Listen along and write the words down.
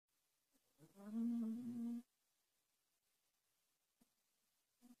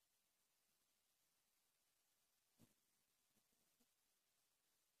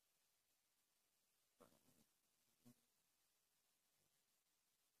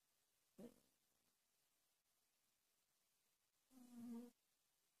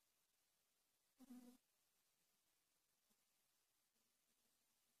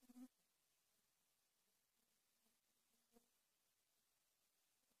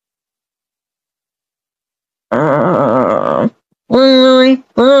Boing,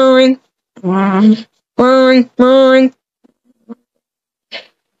 boing, boing, boing, boing.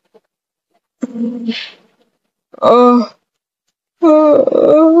 Oh,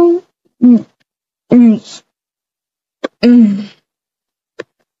 oh, mm, mm, mm,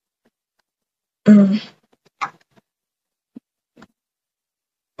 mm.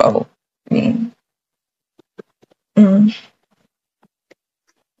 Oh, mm, mm.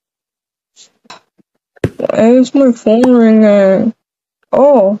 Why is my phone ringing?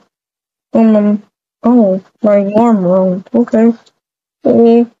 Oh, oh, my alarm rang. Okay.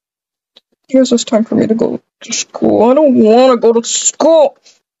 Oh, guess it's time for me to go to school. I don't want to go to school.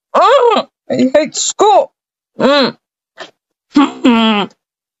 Ah, I hate school. Mm.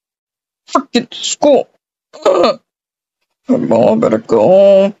 Fucking school. Ugh. I better go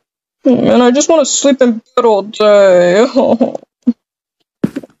home. Man, I just want to sleep in bed all day.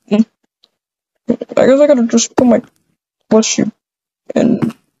 I guess I gotta just put my plushie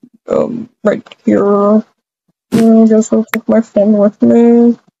in, right here. I guess I'll take my phone with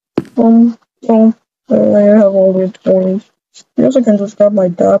me. Oh, I have all these toys. I guess I can just grab my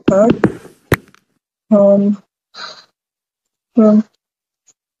backpack.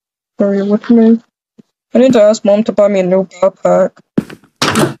 Carry it with me. I need to ask Mom to buy me a new backpack.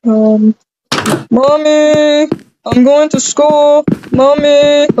 Mommy! I'm going to school!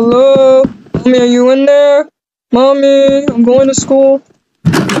 Mommy! Hello? Mommy, are you in there? Mommy! I'm going to school!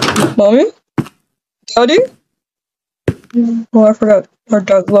 Mommy? Daddy? Oh, I forgot. Our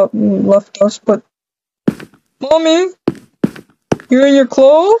dad left us, but... Mommy? You're in your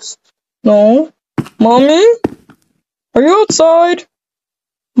clothes? No. Mommy? Are you outside?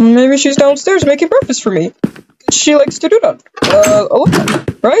 Maybe she's downstairs making breakfast for me. She likes to do that. A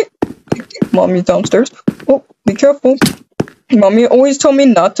lot, right? Mommy's downstairs. Oh, be careful. Mommy always told me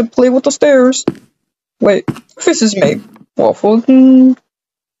not to play with the stairs. Wait, breakfast is made. Waffles and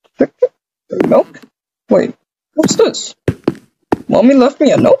milk? Wait, what's this? Mommy left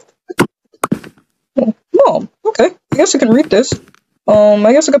me a note? Oh, Mom, okay. I guess I can read this.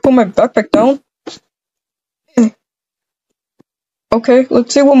 I guess I can put my backpack down. Okay,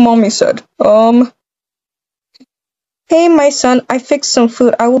 let's see what Mommy said. Hey, my son, I fixed some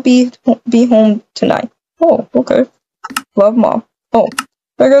food. I will be home tonight. Oh, okay. Love, Mom. Oh,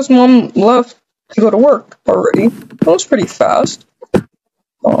 I guess Mom left to go to work already. That was pretty fast.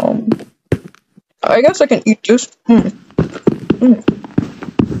 I guess I can eat this.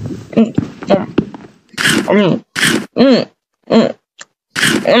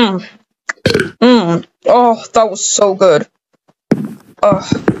 Oh, that was so good. I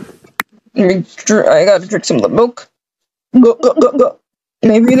gotta drink some of the milk. Go.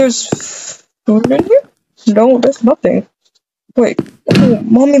 Maybe there's food in here? No, there's nothing. Wait, oh,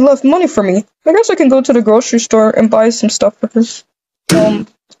 Mommy left money for me. I guess I can go to the grocery store and buy some stuff for her.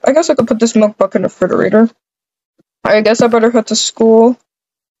 I guess I could put this milk bucket in the refrigerator. I guess I better head to school.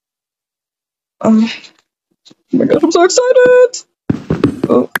 Oh my gosh, I'm so excited!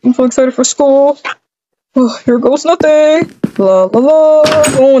 Oh, I'm so excited for school. Oh, here goes nothing. La la la,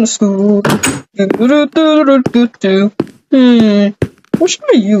 going to school. What should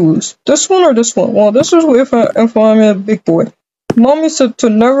I use? This one or this one? Well, this is if I'm a big boy. Mommy said to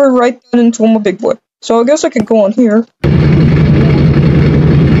never write that until I'm a big boy. So I guess I can go on here.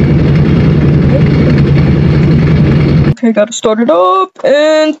 Okay, gotta start it up,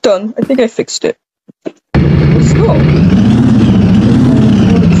 and done. I think I fixed it. Let's go.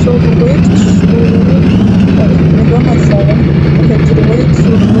 So the way to school... I got my phone. Okay, so the way to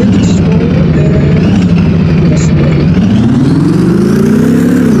school is this way.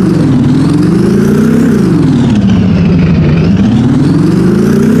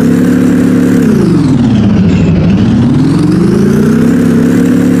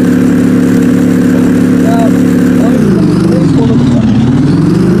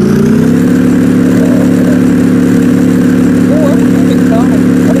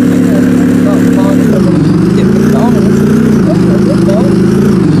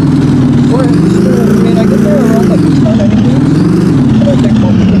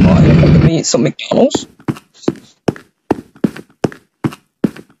 Some McDonald's.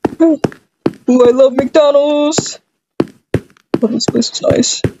 Ooh, I love McDonald's. Oh, this place is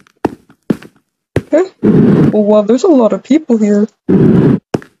nice. Okay. Oh wow, there's a lot of people here.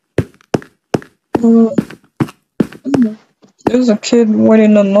 There's a kid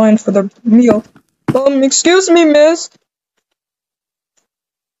waiting in line for their meal. Excuse me, miss.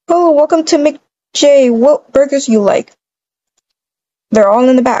 Oh, welcome to McJ. What burgers you like? They're all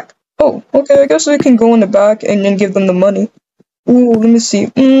in the back. Oh, okay, I guess I can go in the back and then give them the money. Ooh, let me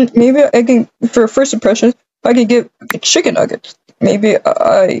see. Maybe I can, for first impression, I can get chicken nuggets. Maybe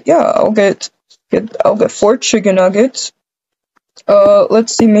I'll get 4 chicken nuggets.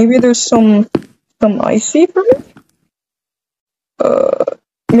 Let's see, maybe there's some icy for me?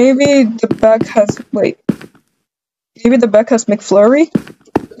 Maybe the back has, maybe the back has McFlurry?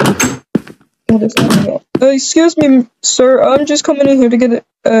 What is that? Excuse me, sir, I'm just coming in here to get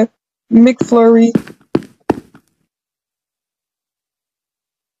a McFlurry.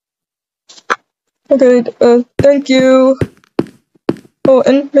 Okay, thank you. Oh,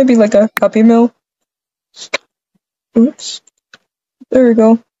 and maybe like a Happy Meal. Oops. There we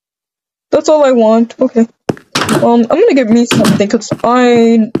go. That's all I want. Okay. I'm gonna get me something, cause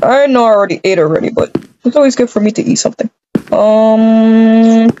I know I already ate already, but it's always good for me to eat something.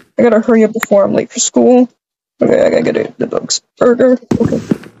 I gotta hurry up before I'm late for school. Okay, I gotta get the dog's burger. Okay.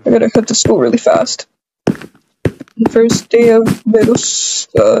 I gotta head to school really fast. The first day of middle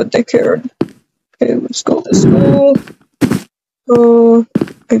daycare. Okay, let's go to school.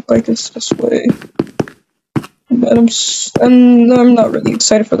 My bike is this way. And I'm not really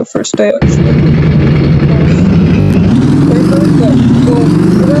excited for the first day, actually. I heard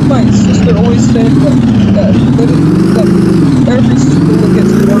that, my sister always said that every school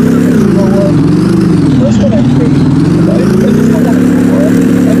gets harder as you grow up. That's what I think. I just don't want to grow up. I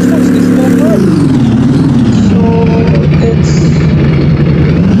just want to stay small forever. So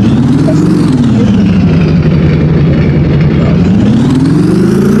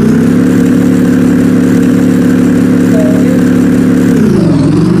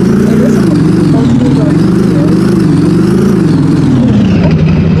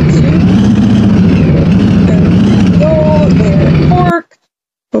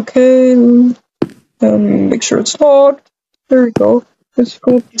okay, make sure it's locked. There we go. Let's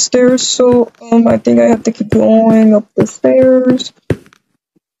go up the stairs. So, I think I have to keep going up the stairs.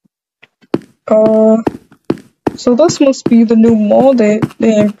 So this must be the new mall they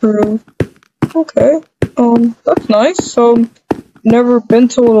improved. Okay, that's nice. So, never been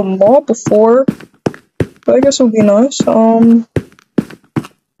to a mall before, but I guess it'll be nice.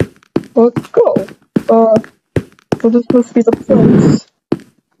 Let's go. So this must be the place.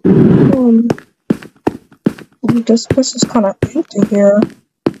 This place is kind of empty here.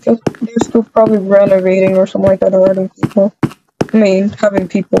 They're still probably renovating or something like that, or adding people. I mean, having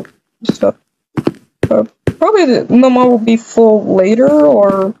people and stuff. Probably the mall will be full later,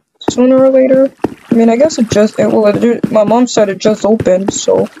 or sooner or later. I mean, I guess my mom said it just opened,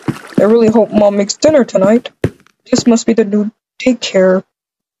 so I really hope mom makes dinner tonight. This must be the new daycare.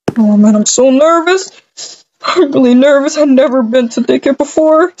 Oh man, I'm so nervous. I'm really nervous. I've never been to daycare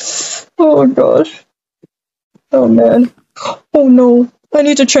before. Oh gosh. Oh man. Oh no. I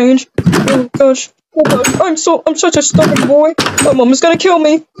need to change. Oh gosh. Oh gosh. I'm such a stubborn boy. My mom is gonna kill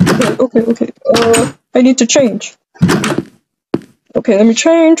me. Okay. I need to change. Okay, let me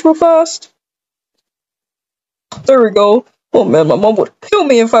change real fast. There we go. Oh man, my mom would kill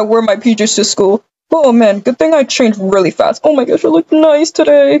me if I wear my PJs to school. Oh man, good thing I changed really fast. Oh my gosh, I look nice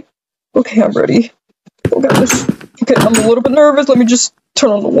today. Okay, I'm ready. Oh gosh. Okay, I'm a little bit nervous. Let me just turn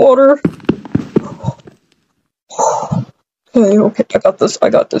on the water. Okay, I got this. I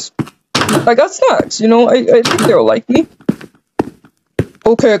got snacks, you know, I think they'll like me.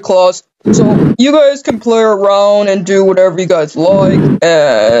 Okay, class. So, you guys can play around and do whatever you guys like,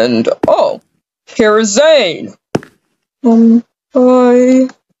 and, oh, here is Zane. Hi.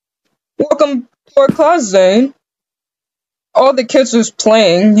 Welcome to our class, Zane. All the kids who's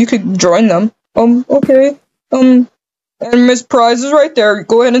playing, you could join them. Okay. And Miss Prize is right there.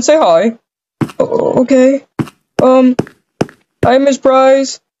 Go ahead and say hi. Okay. Hi, Miss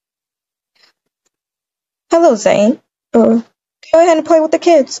Prize. Hello, Zane. Go ahead and play with the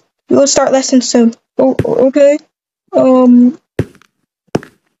kids. We will start lessons soon. Oh, okay. Whoa.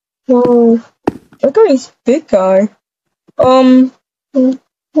 That guy's a big guy. Who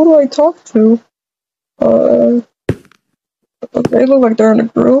do I talk to? They look like they're in a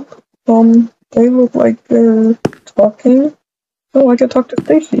group. They look like they're talking. Oh, I can talk to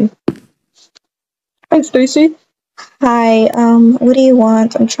Stacy. Hi, Stacy. Hi, what do you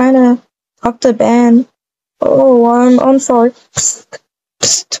want? I'm trying to talk to Ben. Oh, I'm sorry. Psst.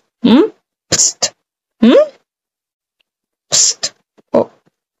 Psst.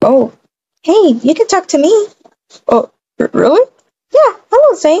 Hey, you can talk to me. Oh, really? Yeah,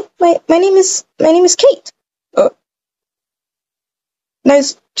 hello, Zane. My name is Kate. Uh,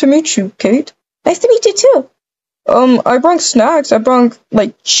 nice to meet you, Kate. Nice to meet you too. I brought snacks. I brought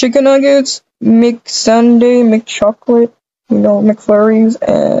like chicken nuggets, McSundae, McChocolate, McFlurries,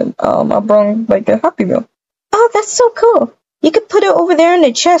 and I brought like a Happy Meal. Oh, that's so cool. You could put it over there in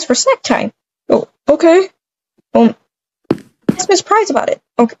the chest for snack time. Oh, okay. Ask Miss Prize about it.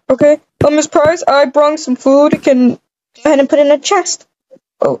 Okay. Miss Price, I brought some food. You can Go ahead and put it in the chest.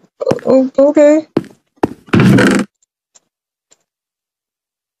 Okay.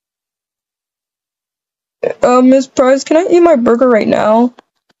 Miss Price, can I eat my burger right now?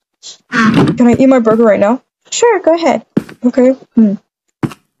 Can I eat my burger right now? Sure, go ahead. Okay.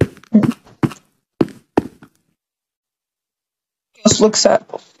 Just looks at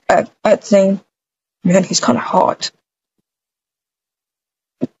Zane. Man, he's kind of hot.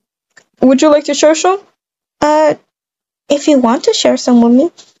 Would you like to share some? If you want to share some with me.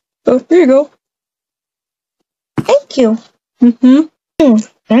 Oh, here you go. Thank you.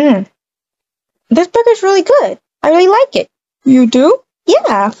 Mm-hmm. This burger's really good. I really like it. You do?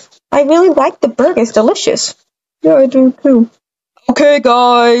 Yeah, I really like the burger. It's delicious. Yeah, I do too. Okay,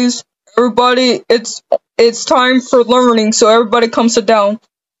 guys, everybody, it's time for learning. So everybody, come sit down.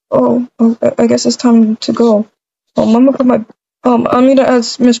 Oh, I guess it's time to go. I'm gonna put my I need to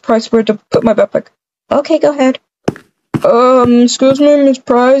ask Miss Price where to put my backpack. Okay, go ahead. Excuse me, Miss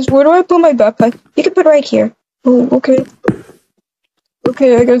Price, where do I put my backpack? You can put it right here. Oh, okay.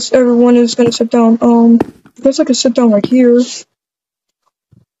 Okay, I guess everyone is gonna sit down. I guess I can sit down right here.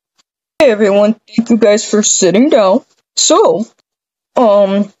 Hey everyone, thank you guys for sitting down. So,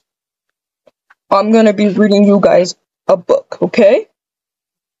 I'm gonna be reading you guys a book, okay?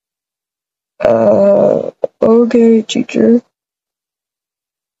 Okay, teacher.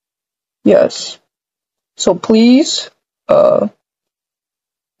 Yes. So please,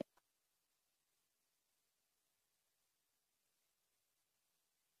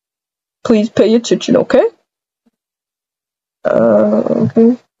 please pay attention, okay?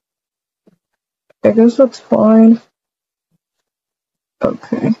 Okay. I guess that's fine.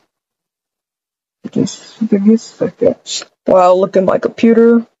 Okay. Just give me a second while I look at my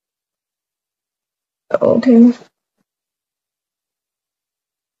computer. Okay.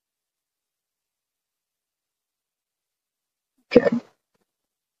 Okay.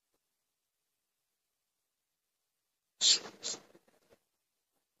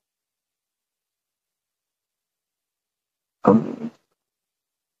 Um,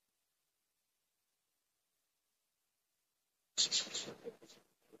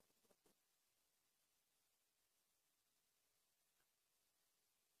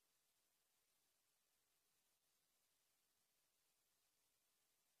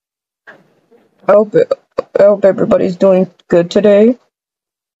 I hope everybody's doing good today.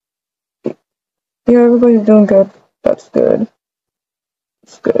 Yeah, everybody's doing good. That's good.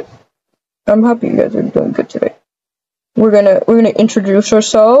 That's good. I'm happy you guys are doing good today. We're gonna introduce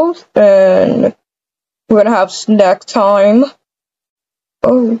ourselves and we're gonna have snack time.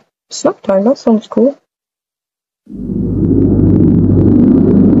 Oh, snack time, that sounds cool.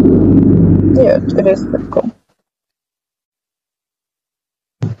 Yeah, it is pretty cool.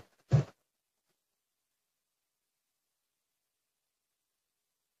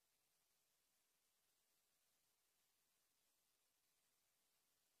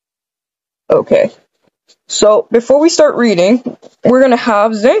 Okay. So before we start reading, we're gonna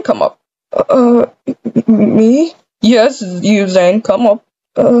have Zane come up. Me? Yes, you, Zane, come up.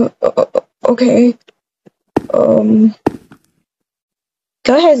 Okay. Go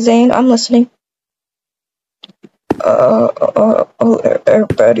ahead, Zane. I'm listening.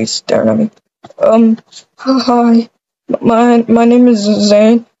 Everybody's staring at me. Hi. My name is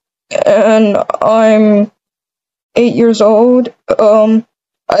Zane, and I'm 8 years old.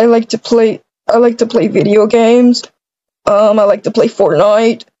 I like to play video games. I like to play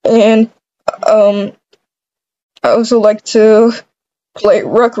Fortnite, and I also like to play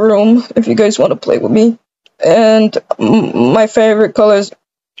Rec Room if you guys want to play with me. And my favorite color is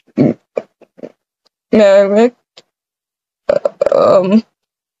Merrick.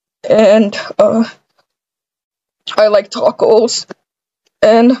 And I like tacos,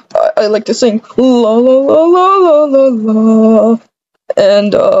 and I like to sing la la la la la la la.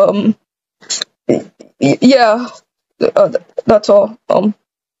 And yeah, that's all.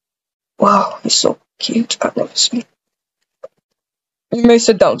 Wow, he's so cute. I love his name. You may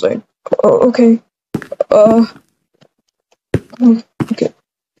sit down, Zane. Okay. Okay.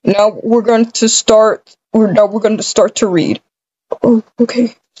 Now we're going to start. We're going to start to read. Oh,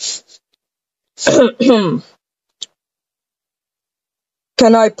 okay. Can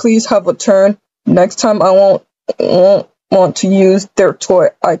I please have a turn? Next time I won't want to use their toy.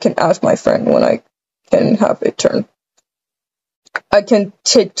 I can ask my friend when I can have a turn. I can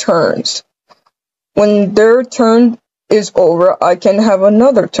take turns. When their turn is over, I can have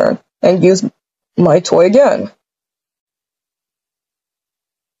another turn and use my toy again.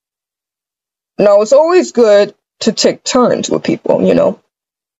 Now, it's always good to take turns with people, you know.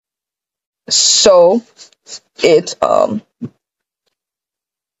 So, it's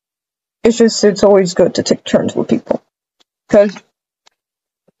always good to take turns with people. Because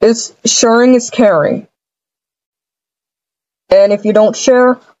sharing is caring. And if you don't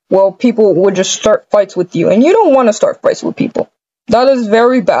share, well, people will just start fights with you. And you don't want to start fights with people. That is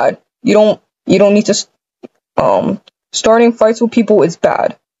very bad. You don't need to, starting fights with people is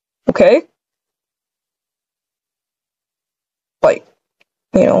bad. Okay? Like,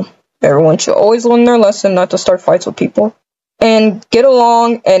 you know, everyone should always learn their lesson not to start fights with people. And get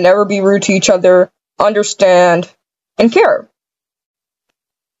along and never be rude to each other. Understand and care.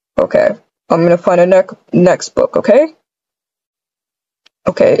 Okay, I'm gonna find a next book, okay?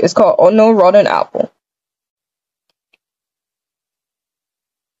 Okay, it's called Oh No Rotten Apple.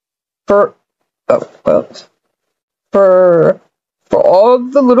 For all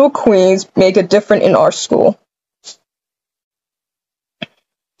the little queens make a difference in our school.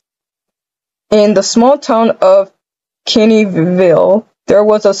 In the small town of Kennyville, there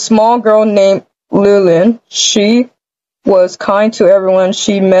was a small girl named Lillian. She was kind to everyone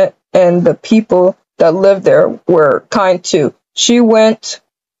she met, and the people that lived there were kind too. She went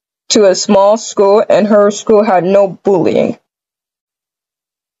to a small school, and her school had no bullying.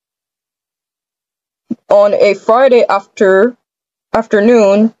 On a Friday afternoon,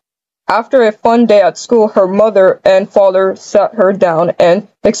 after a fun day at school, her mother and father sat her down and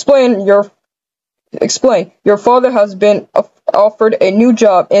explained, your father has been offered a new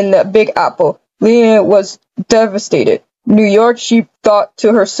job in the Big Apple. Lillian was devastated. New York, she thought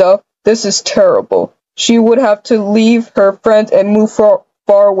to herself, this is terrible. She would have to leave her friends and move far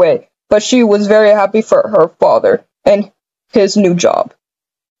away, but she was very happy for her father and his new job.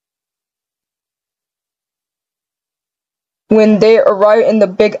 When they arrived in the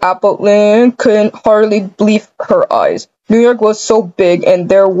Big Apple, Lillian couldn't hardly believe her eyes. New York was so big and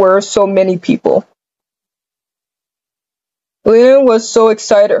there were so many people. Lillian was so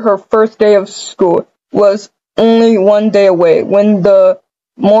excited. Her first day of school was only one day away. When the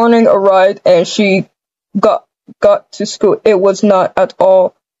morning arrived and she got to school, it was not at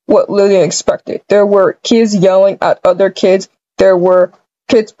all what Lillian expected. There were kids yelling at other kids. There were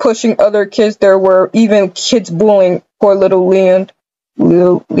kids pushing other kids. There were even kids bullying poor little Leah.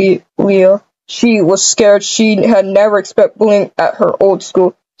 She was scared. She had never expected bullying at her old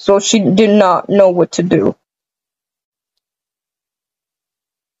school, so she did not know what to do.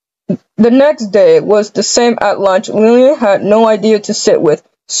 The next day was the same at lunch. Lillian had no idea to sit with,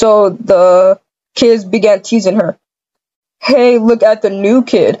 so the kids began teasing her. Hey, look at the new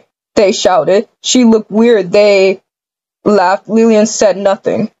kid, they shouted. She looked weird. They laughed. Lillian said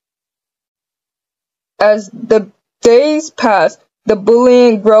nothing. As the days passed, the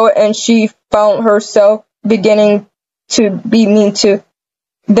bullying grew and she found herself beginning to be mean too.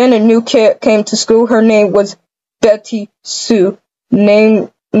 Then a new kid came to school. Her name was Betty Sue.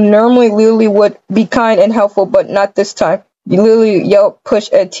 Normally Lily would be kind and helpful, but not this time. Lily yelled,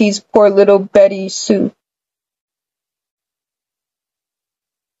 pushed, and teased poor little Betty Sue.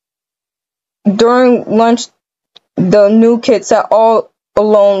 During lunch, the new kid sat all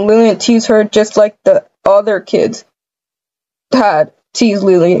alone. Lillian teased her just like the other kids had teased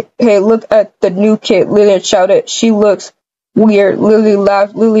Lily. Hey, look at the new kid, Lillian shouted. She looks weird. Lily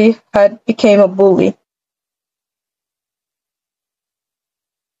laughed. Lily had become a bully.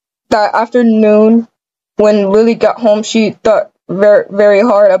 That afternoon, when Lily got home, she thought very, very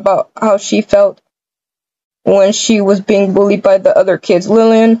hard about how she felt when she was being bullied by the other kids.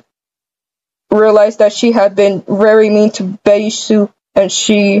 Lillian realized that she had been very mean to Betty Sue, and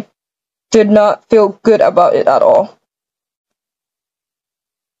she did not feel good about it at all.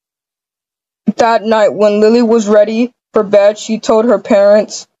 That night, when Lily was ready for bed, she told her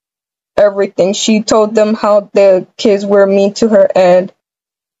parents everything. She told them how the kids were mean to her and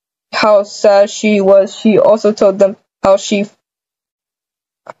how sad she was. She also told them how she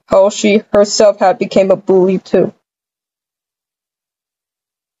herself had become a bully too.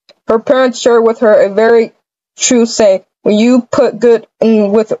 Her parents shared with her a very true saying: when you put good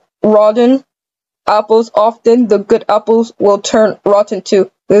in with rotten apples, often the good apples will turn rotten too.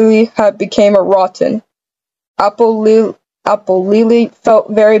 Lily had become a rotten apple. Lily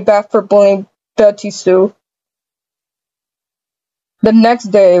felt very bad for bullying Betty Sue. The next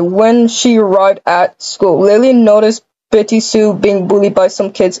day, when she arrived at school, Lily noticed Betty Sue being bullied by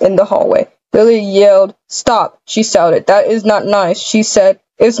some kids in the hallway. Lily yelled, "Stop," she shouted. "That is not nice," she said.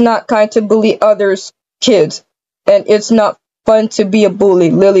 "It's not kind to bully others' kids, and it's not fun to be a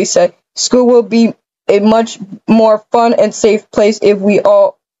bully," Lily said. "School will be a much more fun and safe place if we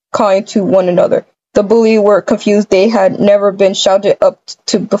all kind to one another." The bullies were confused. They had never been shouted up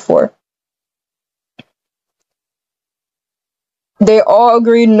to before. They all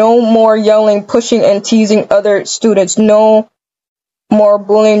agreed no more yelling, pushing, and teasing other students. No more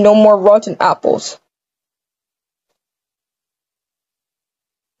bullying, no more rotten apples.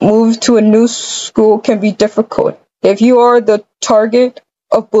 Move to a new school can be difficult. If you are the target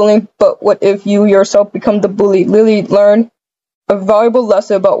of bullying, but what if you yourself become the bully? Lily learned a valuable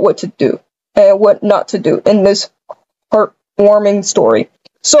lesson about what to do and what not to do in this heartwarming story.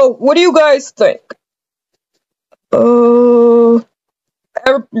 So, what do you guys think?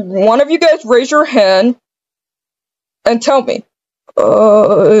 One of you guys raise your hand and tell me.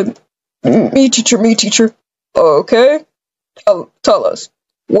 Me teacher. Okay. Tell us.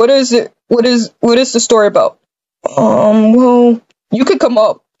 What is it? What is the story about? Well, you could come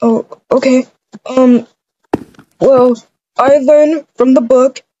up. Oh, okay. Well, I learned from the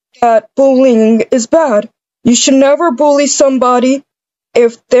book that bullying is bad. You should never bully somebody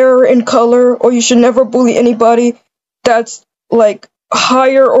if they're in color, or you should never bully anybody that's like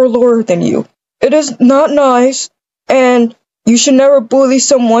higher or lower than you. It is not nice, and you should never bully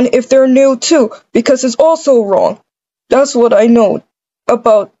someone if they're new too, because it's also wrong. That's what I know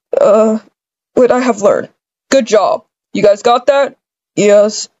about what I have learned. Good job. You guys got that?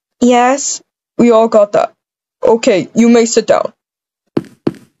 Yes. Yes. We all got that. Okay, you may sit down.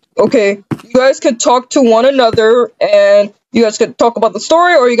 Okay, you guys can talk to one another, and you guys can talk about the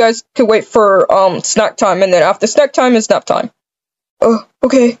story, or you guys can wait for snack time, and then after snack time is nap time.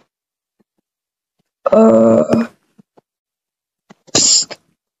 Okay. Psst.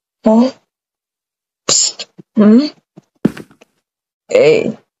 Huh? Psst.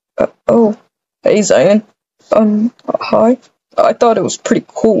 Hey. Hey, Zane. Hi. I thought it was pretty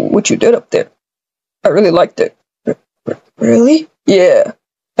cool what you did up there. I really liked it. Really? Yeah.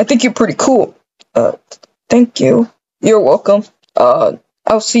 I think you're pretty cool. Thank you. You're welcome.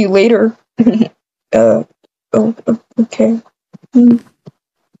 I'll see you later. Okay.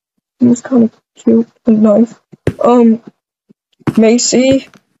 He's kind of cute and nice. Macy?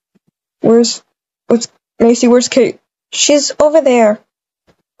 Where's Kate? She's over there.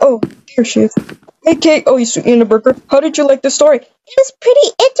 Oh, here she is. Hey, Kate. Oh, you're eating a burger. How did you like the story? It was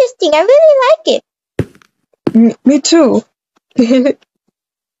pretty interesting. I really like it. Me too.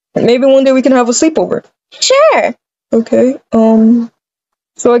 Maybe one day we can have a sleepover. Sure. Okay.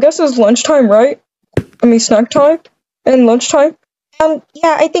 So I guess it's lunchtime, right? I mean, snack time and lunchtime.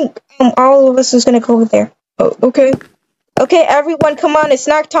 Yeah, I think all of us is gonna go over there. Oh, okay. Okay, everyone, come on, it's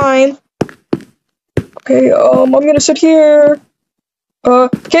snack time. Okay. I'm gonna sit here.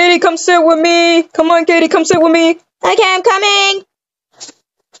 Katie, come sit with me. Come on, Katie, come sit with me. Okay, I'm coming.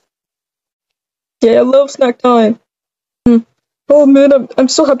 Yeah, I love snack time. Oh man, I'm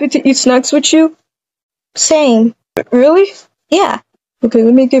so happy to eat snacks with you. Same. Really? Yeah. Okay,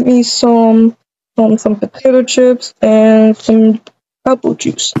 let me get me some potato chips and some apple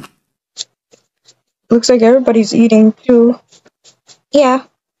juice. Looks like everybody's eating too. Yeah.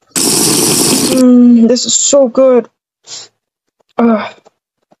 This is so good. I'm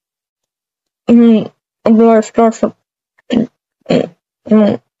really starving. I'm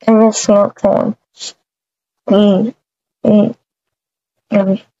really snack time.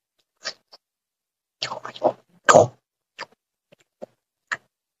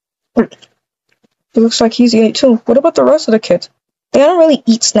 It looks like he's eating too. What about the rest of the kids? They don't really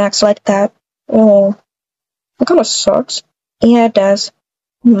eat snacks like that. Oh, that kind of sucks. Yeah, it does.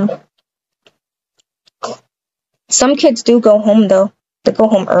 Some kids do go home, though. They go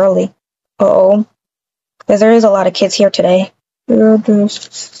home early. Oh. Because there is a lot of kids here today. Yeah, it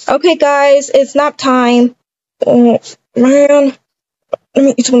is. Okay, guys, it's nap time. Oh, man. Let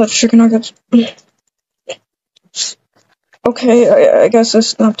me eat some of the chicken nuggets. Okay, I guess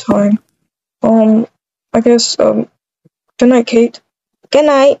it's nap time. I guess, good night, Kate. Good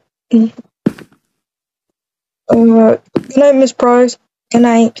night. Good night, Miss Price. Good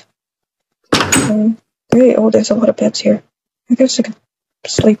night. Great. Oh, there's a lot of beds here. I guess I could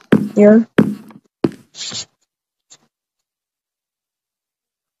sleep here.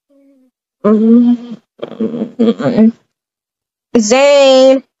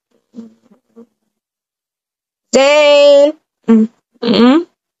 Zane. Zane.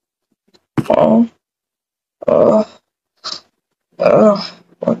 Oh.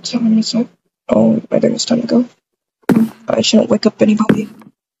 What time is it? Oh, I think it's time to go. I shouldn't wake up anybody.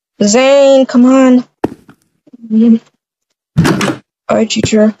 Zane, come on. Alright,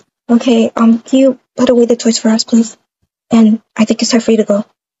 teacher. Okay, can you put away the toys for us, please? And I think it's time for you to go.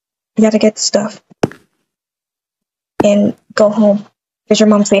 You gotta get the stuff. And go home. Because your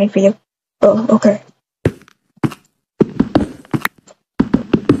mom's waiting for you. Oh, okay.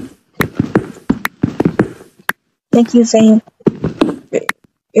 Thank you, Zane.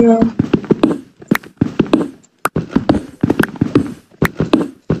 Yeah.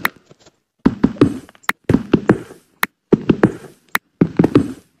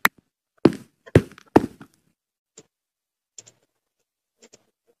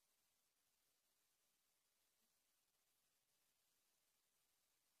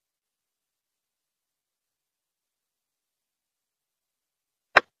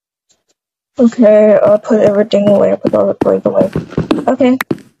 Okay, I'll put everything away. I'll put all the toys away. Okay.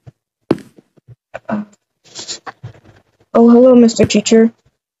 Oh, hello, Mr. Teacher.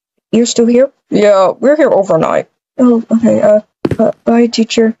 You're still here? Yeah, we're here overnight. Oh, okay. Bye,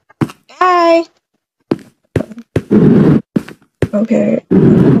 teacher. Bye. Okay.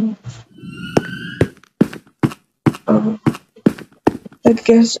 I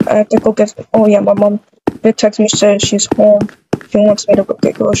guess I have to go get. Oh yeah, my mom did text me, said she's home. She wants me to go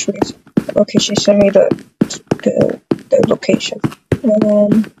get groceries. Okay, she sent me the location.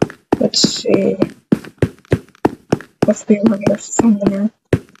 Let's see. Must be around here somewhere.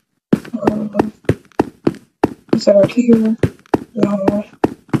 Is that right here? No.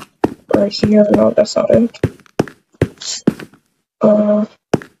 Right here? No, that's not it.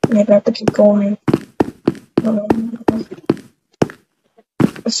 Maybe I have to keep going.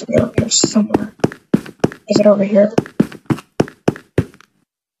 It's around here somewhere. Is it over here?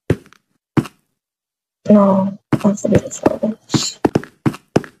 No, that's the biggest problem.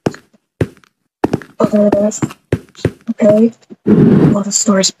 Oh, there it is. Okay. Well, the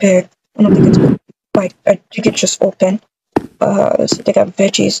store is big. I don't think it's big. Like, I think it's just open. Let's see, they got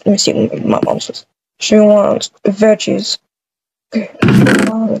veggies. Let me see what my mom says. She wants veggies. Okay,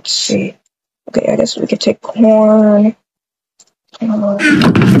 let's see. Okay, I guess we could take corn.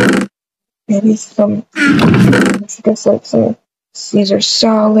 Maybe some, I guess like some Caesar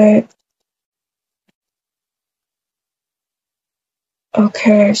salad.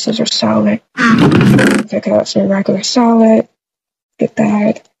 Okay, Caesar salad. Okay, got some regular salad. Get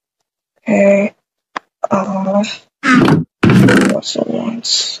that. Okay. Also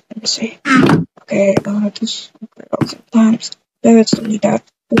wants. Let me see. Okay, just sometimes. Maybe it's only that.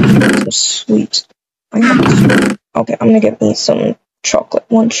 Some sweets. I have. Okay, I'm gonna get me some chocolate.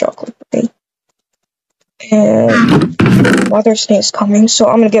 One chocolate, okay? And Mother's Day is coming, so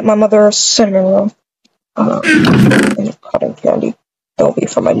I'm gonna get my mother a cinnamon roll. And cotton candy. That'll be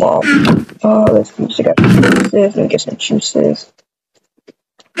for my mom. Let's see, she got juices and get some juices.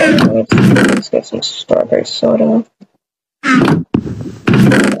 Let's get some strawberry soda.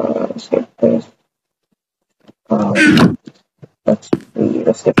 Let's get this. Let's see,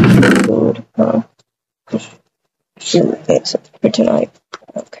 let's get some food. Cause she makes it for tonight.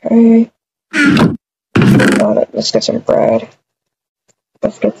 Okay. Let's get some bread.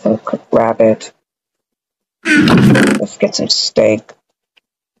 Let's get some cooked rabbit. Let's get some steak.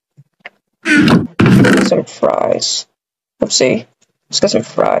 Let's get some fries. Let's see. Let's get some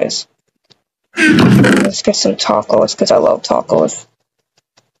fries. Let's get some tacos, because I love tacos.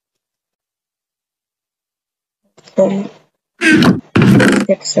 Okay. Let's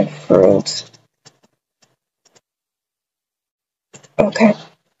get some fruit. Okay.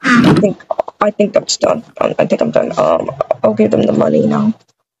 I think that's done. I think I'm done. I'll give them the money now.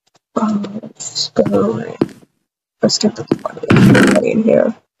 Let's go. Let's get the money in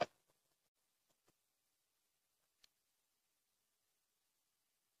here.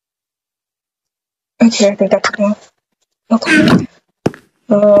 Okay, I think that's enough. Okay.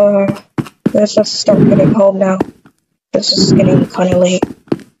 Let's start getting home now. This is getting kind of late.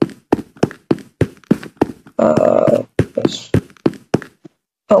 Oh,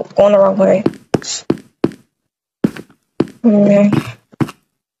 going the wrong way. Okay.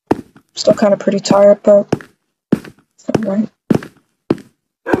 Still kind of pretty tired, but it's alright.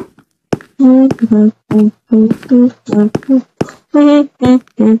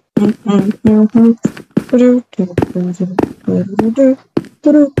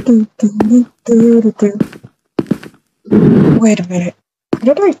 Wait a minute.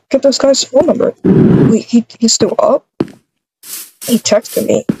 How did I get this guy's phone number? Wait, he's still up? He texted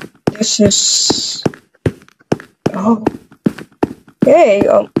me. This is... Oh. Hey,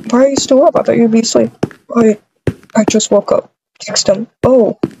 Why are you still up? I thought you'd be asleep. I just woke up. Text him.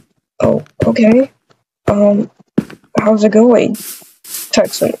 Oh, okay. How's it going?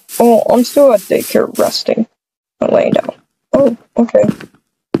 Text him. Oh, I'm still at daycare resting. I'm laying down. Oh, okay.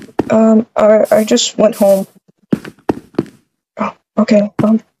 I just went home. Oh, okay.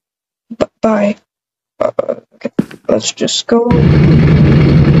 Bye. Okay. Let's just go.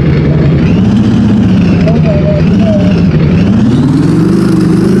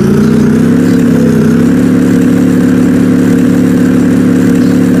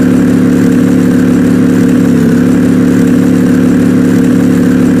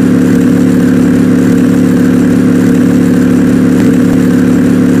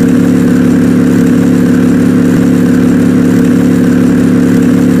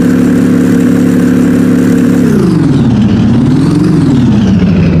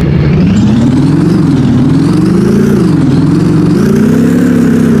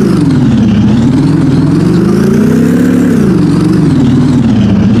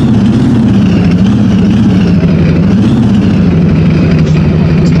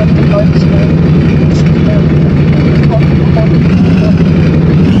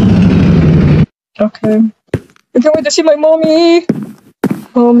 Okay. I can't wait to see my mommy.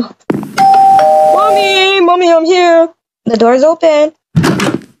 Mommy, I'm here. The door's open.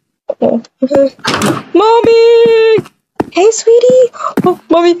 Oh, okay. Mommy! Hey, sweetie. Oh,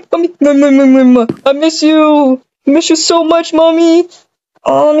 mommy. I miss you. I miss you so much, mommy.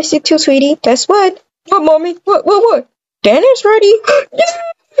 Oh, I miss you too, sweetie. Guess what? What, mommy? What? Dinner's ready.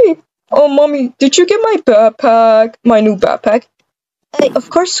 Yay! Oh, mommy, did you get my backpack? My new backpack? Of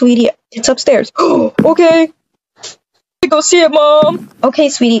course, sweetie. It's upstairs. Okay. Go see it, mom. Okay,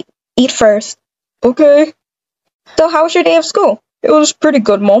 sweetie. Eat first. Okay. So, how was your day of school? It was pretty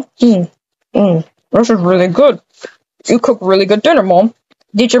good, mom. This is really good. You cook really good dinner, mom.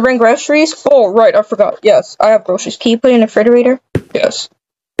 Did you bring groceries? Oh, right, I forgot. Yes, I have groceries. Can you put it in the refrigerator? Yes.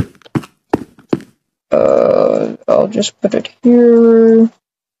 I'll just put it here.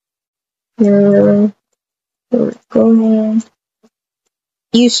 Here. There we go.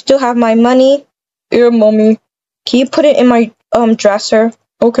 You still have my money? Here, mommy. Can you put it in my dresser?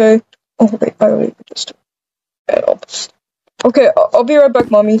 Okay. Oh, wait, I already just... Okay, I'll be right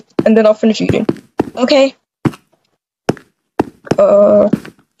back, mommy, and then I'll finish eating. Okay.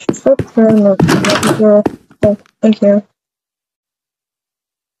 In here.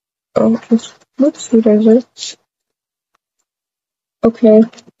 What food is it? Okay.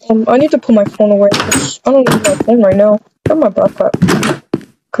 I need to put my phone away because I don't need my phone right now. I have my backpack.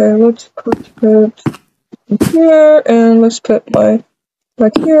 Okay, let's put it here, and let's put my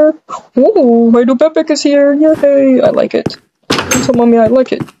back here. Ooh, my new backpack is here. Yay! I like it. So, mommy, I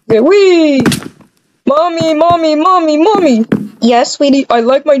like it. Okay, wee! Mommy! Yes, sweetie. I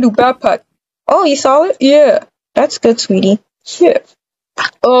like my new backpack. Oh, you saw it? Yeah. That's good, sweetie. Yeah.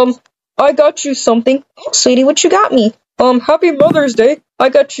 I got you something. Oh, sweetie, what you got me? Happy Mother's Day. I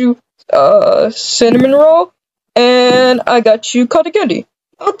got you, cinnamon roll, and I got you cotton candy.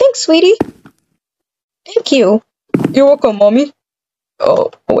 Oh, thanks, sweetie. Thank you. You're welcome, mommy. Oh,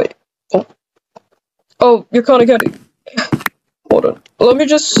 wait. Oh, your cotton candy. Hold on. Let me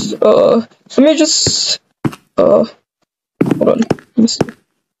just, hold on. Let me see.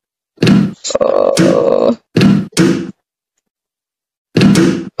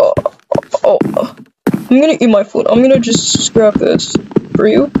 I'm gonna eat my food. I'm gonna just grab this for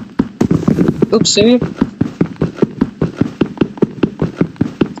you. Oopsie.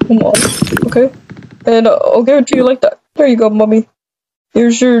 Come on. Okay. And I'll give it to you like that. There you go, mommy.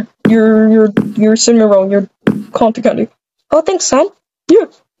 Here's your cinnamon roll, your cotton candy. Oh, thanks, son. Yeah.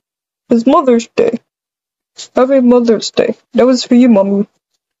 It's Mother's Day. Happy Mother's Day. That was for you, mommy.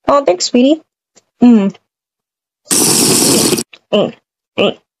 Oh, thanks, sweetie.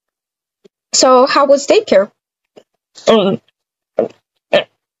 So, how was daycare?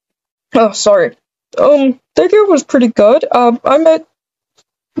 Oh, sorry. Daycare was pretty good. I met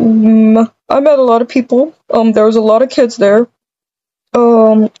a lot of people. There was a lot of kids there.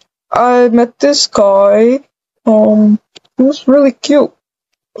 I met this guy. He was really cute.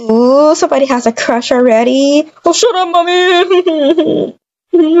 Ooh, somebody has a crush already. Oh, shut up, mommy!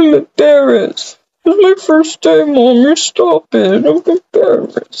 I'm embarrassed. It's my first day, mommy. Stop it. I'm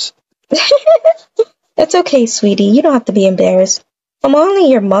embarrassed. That's okay, sweetie. You don't have to be embarrassed. I'm only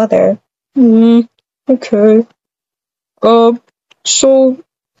your mother. Okay. So,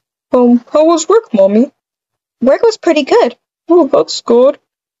 how was work, mommy? Work was pretty good. Oh, that's good.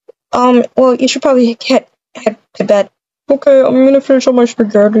 Well, you should probably head to bed. Okay, I'm gonna finish all my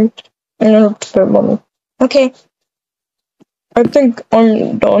spaghetti and then to bed, mommy. Okay. I think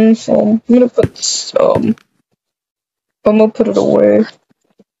I'm done, so I'm gonna put it away.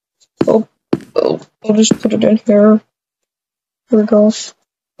 I'll just put it in here. Here we go.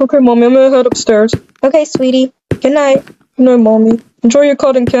 Okay, Mommy, I'm gonna head upstairs. Okay, sweetie. Good night. Good night, Mommy. Enjoy your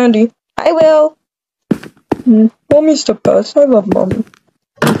cotton candy. I will. Mommy's the best. I love Mommy.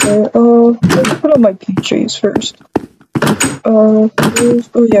 Okay, let's put on my PJs first. Oh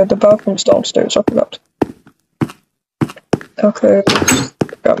yeah, the bathroom's downstairs. I forgot. Okay,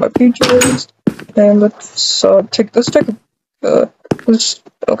 got my PJs, and let's take this.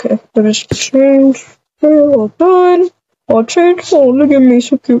 Okay, let's change. Okay, all done. All changed. Oh, look at me,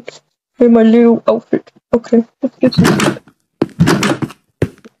 so cute. In my little outfit. Okay, let's get some.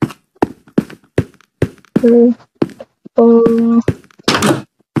 Okay,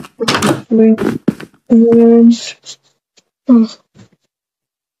 wait,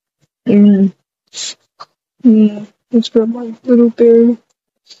 and let's grab my little bear.